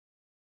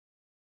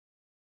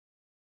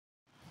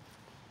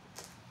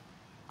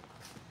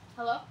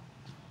Hello?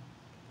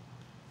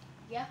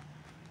 Yeah?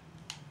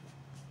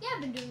 Yeah,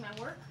 I've been doing my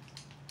work.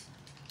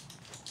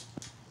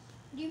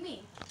 What do you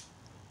mean?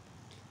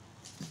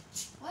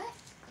 What?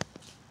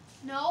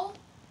 No?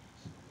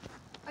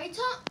 Are you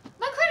telling...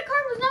 My credit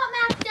card was not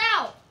maxed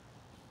out!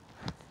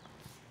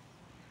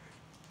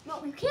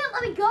 No, you can't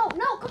let me go.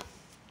 No, come...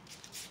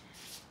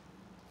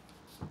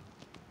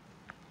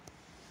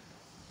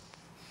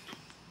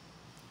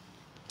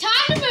 Time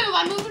to move!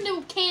 I'm moving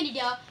to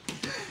Canada.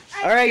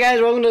 Alright guys,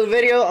 welcome to the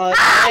video.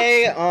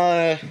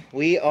 Today,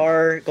 we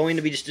are going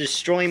to be just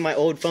destroying my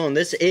old phone.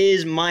 This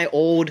is my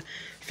old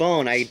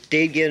phone. I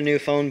did get a new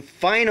phone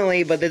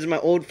finally, but this is my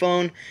old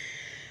phone.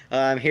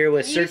 I'm here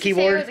with Sir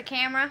Keyboard. Say it was a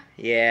camera.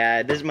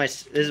 Yeah, this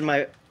is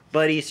my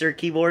buddy Sir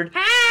Keyboard.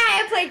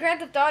 Hi, I play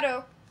Grand Theft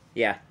Auto.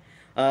 Yeah.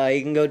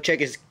 You can go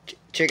check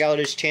out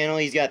his channel.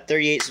 He's got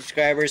 38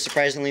 subscribers,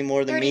 surprisingly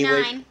more than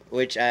 39. me,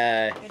 which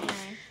I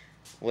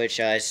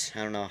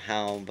don't know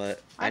how,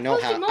 but I know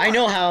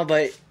how,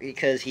 but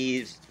because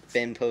he's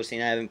been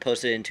posting. I haven't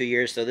posted in 2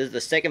 years, so this is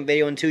the second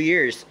video in 2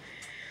 years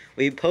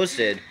we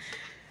posted.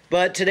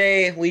 But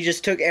today we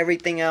just took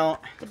everything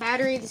out. The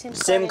battery, the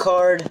SIM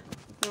card,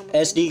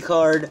 SD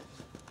card,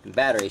 and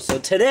battery. So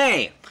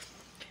today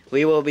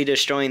we will be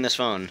destroying this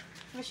phone.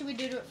 What should we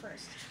do to it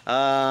first?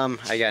 I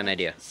got an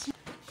idea.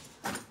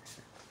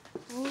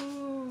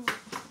 Ooh.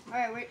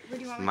 Alright, where do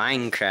you want me?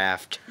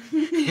 Minecraft.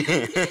 Don't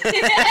hit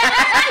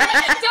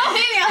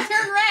me, I'll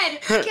turn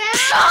red. Get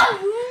out of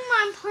the room,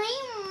 I'm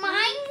playing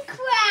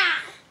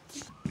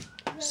Minecraft.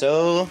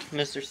 So,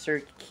 Mr.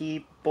 Sir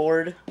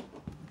Keyboard.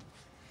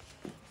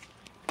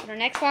 In our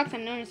next box,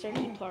 I'm known as Sir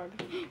Keyboard.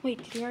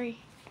 Wait, did you already?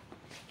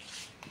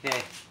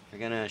 Okay, we're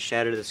gonna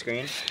shatter the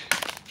screen.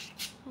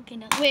 Okay,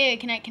 no. Wait,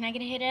 can I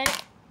get a hit at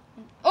it?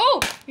 Oh,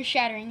 you're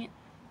shattering it.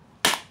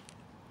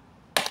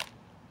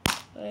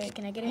 Wait,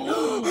 can I get a hit?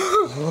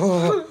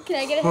 Can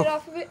I get a hit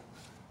off of it?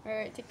 All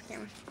right, take the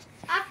camera.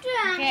 After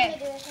I'm gonna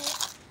do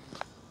it.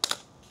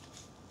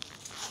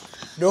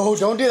 No,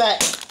 don't do that.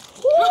 Guys,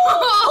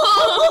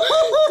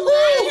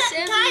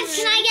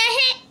 can I get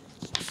hit?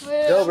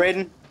 Go,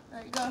 Brayden.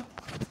 Alright, go.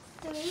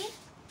 3,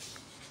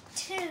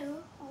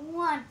 2,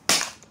 1.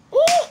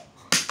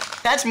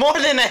 That's more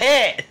than a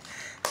hit.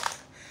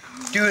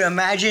 Dude,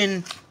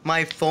 imagine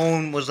my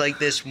phone was like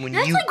this when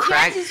That's you like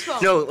cracked. Jazz's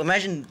phone. No,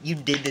 imagine you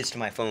did this to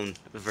my phone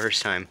the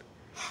first time.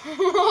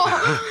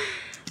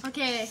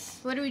 Okay,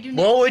 what do we do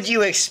next? What would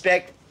you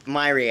expect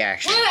my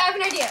reaction? Wait, I have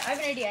an idea.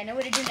 I know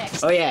what to do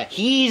next. Oh yeah,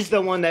 he's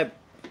the one that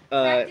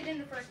Cracked it in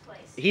the first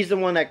place. he's the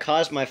one that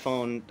caused my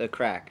phone to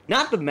crack,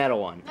 not the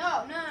metal one.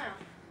 No.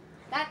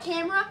 That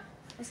camera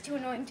is too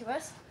annoying to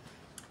us.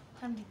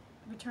 Time to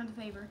return the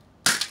favor.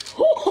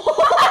 Something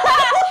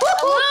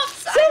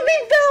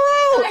fell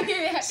out.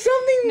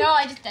 Something. No,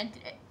 I just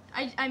dented it.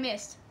 I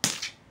missed.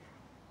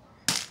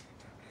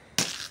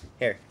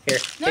 Here.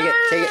 Take No, it.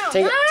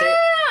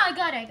 I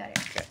got it. Okay.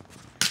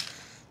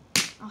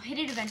 I'll hit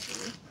it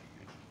eventually.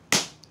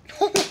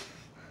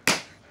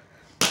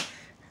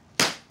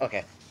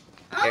 Okay.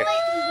 I'll let you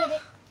hit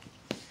it.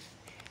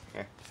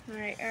 Here.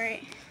 Alright.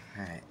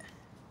 Alright.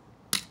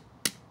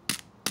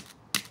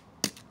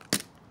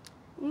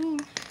 Ooh.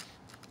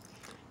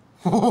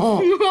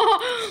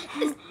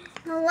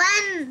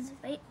 Lens.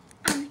 Wait.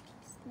 I'll make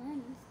this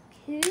lens.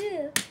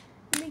 Cool.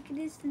 Look at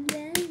this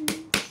lens.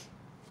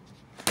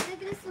 Look at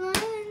this lens.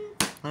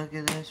 Look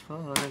at this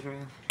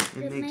photograph.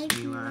 It It makes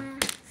me laugh.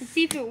 Let's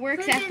see if it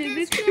works Look at after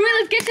this this. Wait,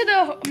 let's get to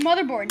the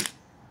motherboard.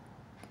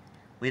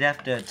 We'd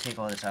have to take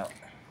all this out.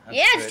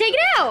 Yeah, let's take it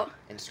out.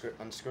 And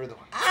unscrew the.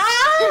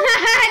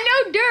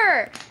 No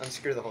dirt.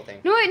 Unscrew the whole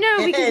thing. No,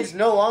 we can. It's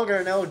no longer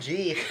an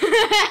LG.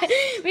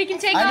 We can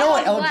take I off know all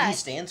what the LG glass.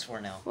 stands for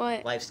now.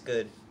 What? Life's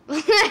good.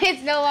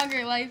 It's no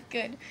longer life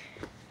good.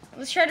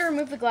 Let's try to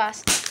remove the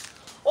glass.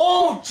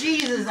 Oh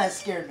Jesus, that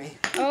scared me.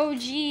 Oh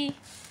gee.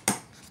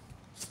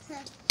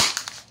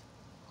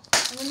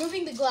 I'm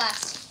removing the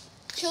glass.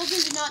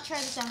 Children do not try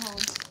this at home.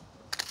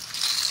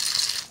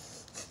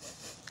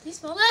 Do you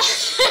smell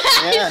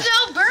that? Yeah. It's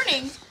still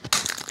burning.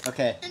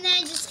 Okay. And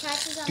then it just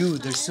catches on Dude,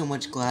 fire. there's so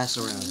much glass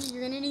around.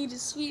 You're gonna need to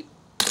sweep.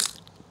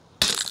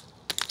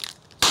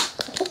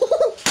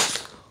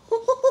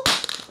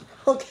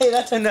 Okay,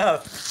 that's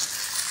enough.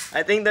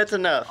 I think that's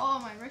enough. Oh,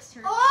 my wrist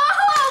hurts.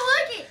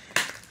 Oh, look it.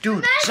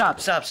 Dude, stop.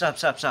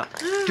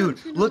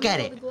 Dude, look at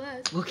it.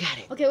 Glass. Look at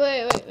it. Okay,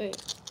 wait.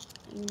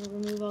 I'm gonna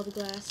remove all the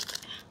glass.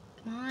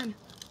 Come on.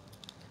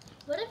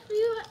 What if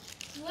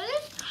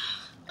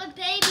a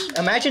baby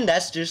bear- Imagine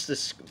that's just the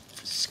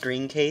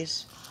screen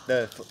case.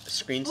 The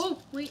screen. Oh,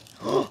 wait.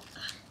 You're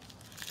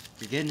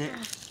getting it.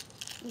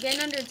 I'm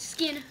getting under its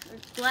skin or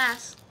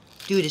glass.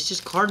 Dude, it's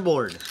just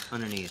cardboard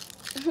underneath.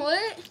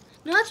 What?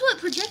 No, that's what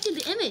projected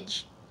the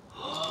image.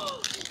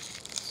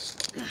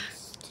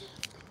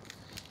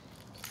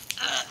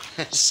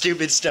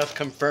 Stupid stuff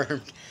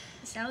confirmed.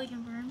 Sally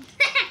confirmed.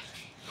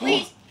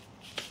 Please.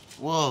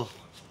 Whoa.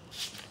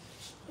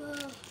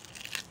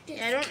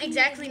 Yeah, I don't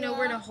exactly know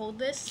where to hold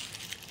this.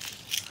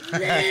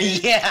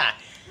 Yeah.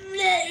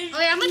 letters. Oh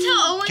yeah, I'm gonna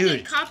tell Owen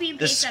Dude, to copy and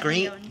the paste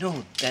screen. that video.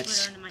 No,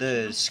 that's onto my the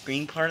channel.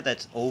 screen part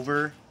that's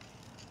over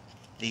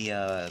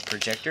the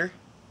projector.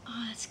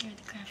 Oh, that scared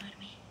the crap out of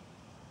me.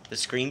 The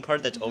screen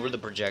part that's over the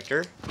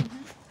projector. Mhm.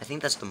 I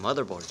think that's the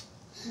motherboard.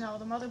 No,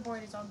 the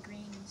motherboard is all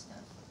green and stuff.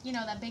 You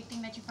know, that big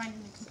thing that you find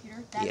in the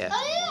computer? That's Yeah. the Oh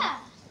motherboard. yeah.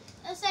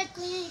 That's like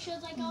green. It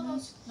shows like all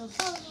those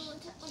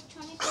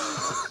electronic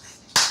things.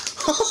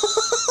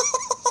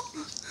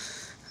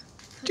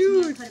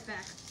 Dude. Cut it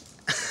back.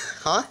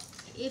 Huh?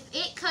 If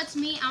it cuts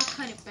me, I'll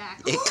cut it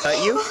back. It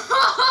cut you?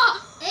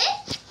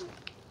 Eh?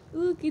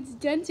 Look, it's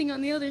denting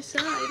on the other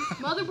side.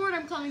 Motherboard,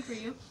 I'm coming for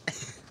you.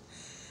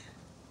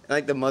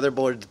 Like the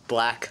motherboard's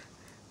black.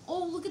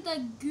 Oh, look at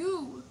that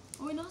goo.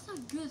 Oh, wait, no, it's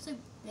not goo. It's like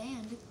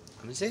band.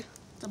 Let me see.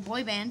 It's a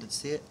boy band. Let's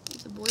see it.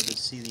 It's a boy Let's band.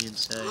 see the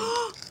inside.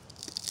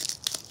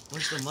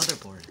 Where's the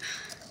motherboard?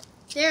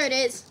 There it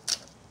is.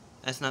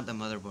 That's not the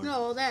motherboard.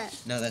 No, that.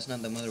 No, that's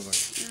not the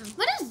motherboard.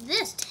 What is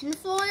this?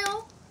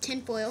 Tinfoil?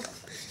 Tinfoil.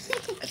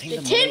 I think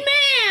The Tin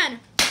Man!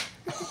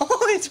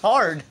 Oh, it's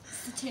hard.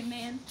 The Tin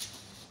Man.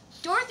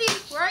 Dorothy,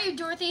 where are you,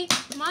 Dorothy?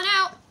 Come on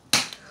out.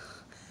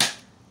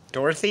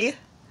 Dorothy?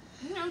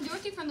 You know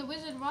Dorothy from The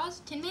Wizard of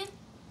Oz, Tin Man?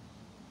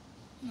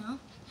 No.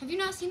 Have you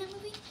not seen that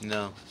movie?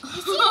 No.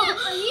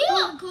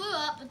 You grew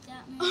up with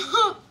that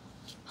movie.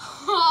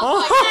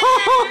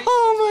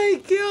 Oh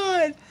my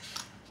god.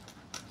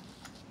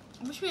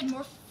 I wish we had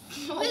more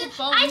phones.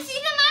 I see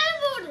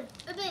the motherboard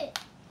a bit.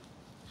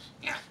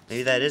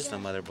 Maybe that is the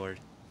motherboard.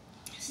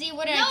 See,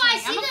 what did No, I I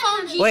tell see you? I'm a that phone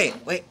on the-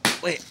 genius.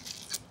 Wait.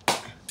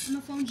 I'm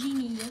a phone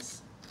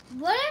genius.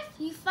 What if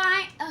you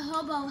find a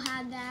hobo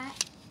had that?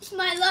 It's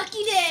my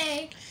lucky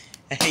day.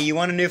 Hey, you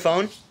want a new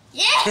phone?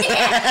 Yeah. This will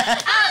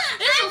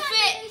I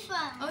fit. want a new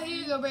phone. Oh, here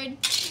you go, Braden.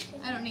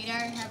 I don't need it. I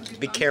already have a good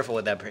Be phone. careful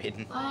with that,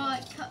 Braden. Oh,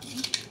 it cut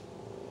me.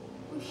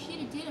 Oh shit,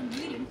 it did. I'm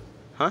bleeding.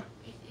 Huh?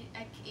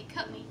 It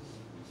cut me.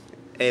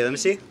 Hey, let me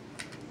see.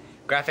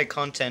 Graphic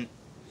content.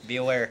 Be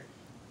aware.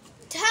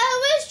 Tyler,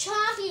 where's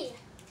Chompy?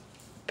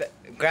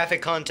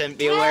 Graphic content.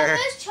 Be Tyler, aware.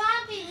 where's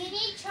Chompy? We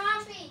need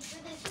Chompy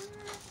for this.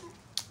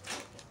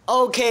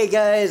 Okay,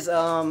 guys.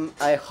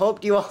 I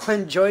hope you all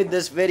enjoyed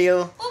this video.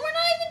 Well, we're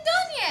not even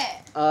done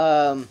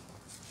yet.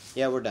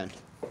 Yeah, we're done.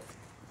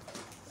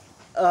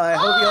 I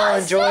hope you all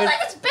It smells enjoyed. like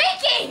it's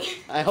baking.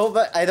 I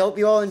hope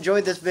you all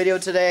enjoyed this video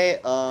today.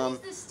 What is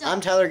this stuff?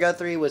 I'm Tyler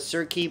Guthrie with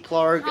Sir Key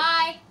Plarg,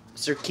 Hi.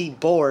 Sir Key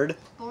Board,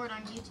 Bored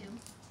on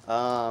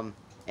YouTube.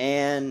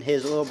 and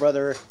his little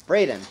brother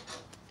Braden.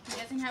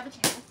 He doesn't have a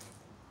channel.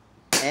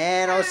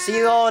 And I'll see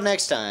you all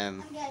next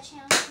time. I got a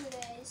challenge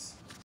today.